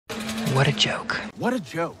What a joke. What a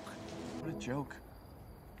joke. What a joke.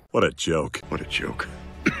 What a joke. What a joke.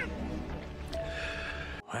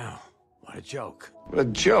 Wow. What a joke. What a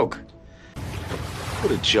joke.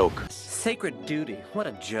 What a joke. Sacred duty. What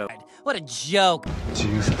a joke. What a joke.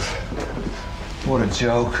 Jesus. What a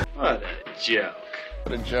joke. What a joke.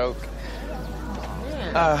 What a joke.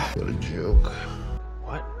 What a joke.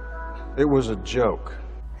 What? It was a joke.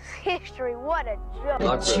 History, what a joke.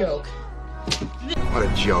 A joke. What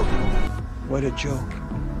a joke. What a joke.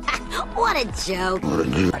 What a joke. What a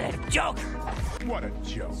joke. What a joke. What a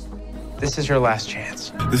joke. This is your last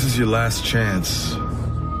chance. This is your last chance.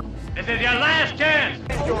 This is your last chance.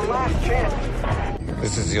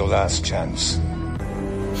 This is your last chance.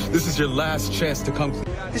 This is your last chance to come.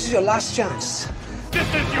 This is your last chance. This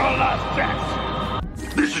is your last chance.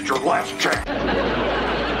 This is your last chance.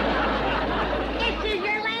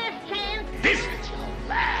 This is your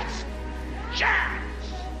last chance. This is your last chance.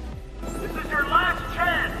 This is your last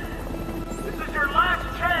chance. This is your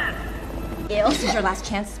last chance. This is your last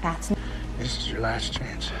chance, Pat. This is your last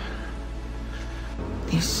chance.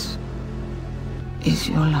 This is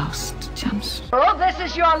your last chance. Oh, this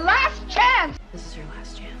is your last chance. This is your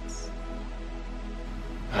last chance.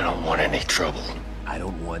 I don't want any trouble. I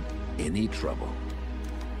don't want any trouble.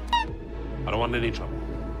 I don't want any trouble.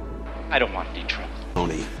 I don't want any trouble.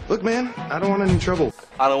 Tony. Look, man, I don't want any trouble.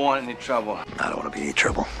 I don't want any trouble. I don't want to be any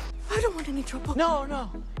trouble. I don't want any trouble. No, no.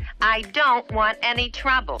 I don't want any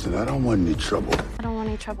trouble. I don't want any trouble. I don't want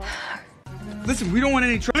any trouble. Listen, we don't want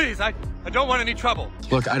any trouble. Please, I don't want any trouble.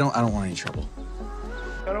 Look, I don't want any trouble.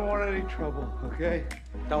 I don't want any trouble, okay?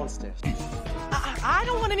 Downstairs. I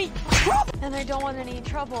don't want any trouble. And I don't want any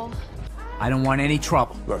trouble. I don't want any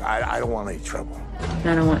trouble. Look, I don't want any trouble.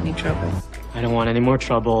 I don't want any trouble. I don't want any more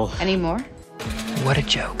trouble. Any more? What a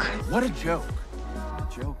joke. What a joke. What a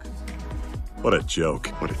joke. What a joke.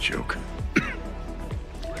 What a joke.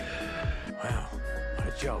 Wow. What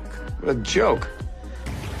a joke. What a joke.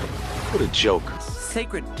 What a joke.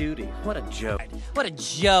 Sacred duty. What a joke. What a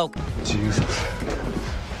joke. Jesus.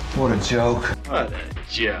 What a joke. What a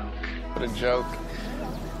joke. What a joke.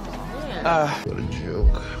 What a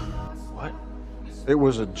joke. What? It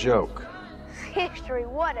was a joke. History,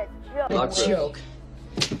 what a joke. A joke.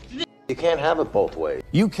 You can't have it both ways.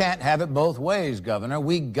 You can't have it both ways, Governor.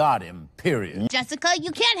 We got him, period. Jessica,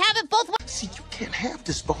 you can't have it both ways. See, you can't have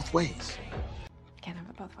this both ways. Can't have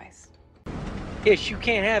it both ways. Ish, you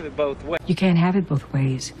can't have it both ways. You can't have it both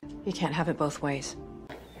ways. You can't have it both ways.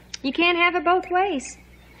 You can't have it both ways.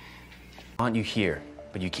 I want you here,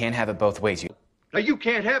 but you can't have it both ways. Now you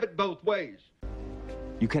can't have it both ways.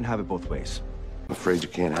 You can't have it both ways. I'm afraid you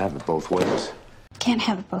can't have it both ways. Can't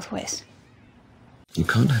have it both ways. You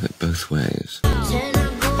can't have it both ways.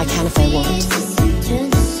 I can if I want.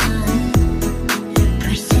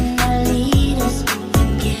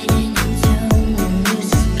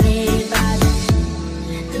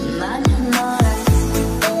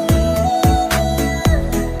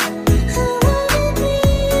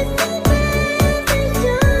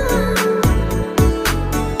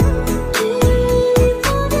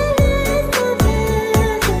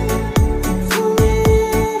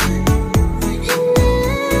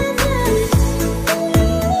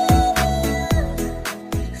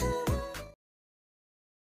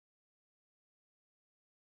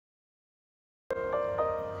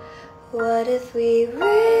 What if we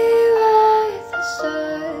rewrite the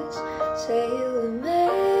stars? Say you were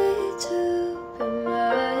made to be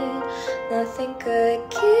mine. Nothing could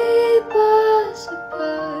keep us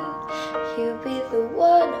apart. You be the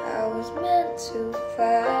one I was meant to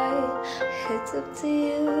find. It's up to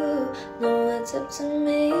you, no, it's up to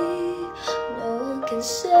me. No one can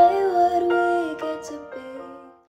say what we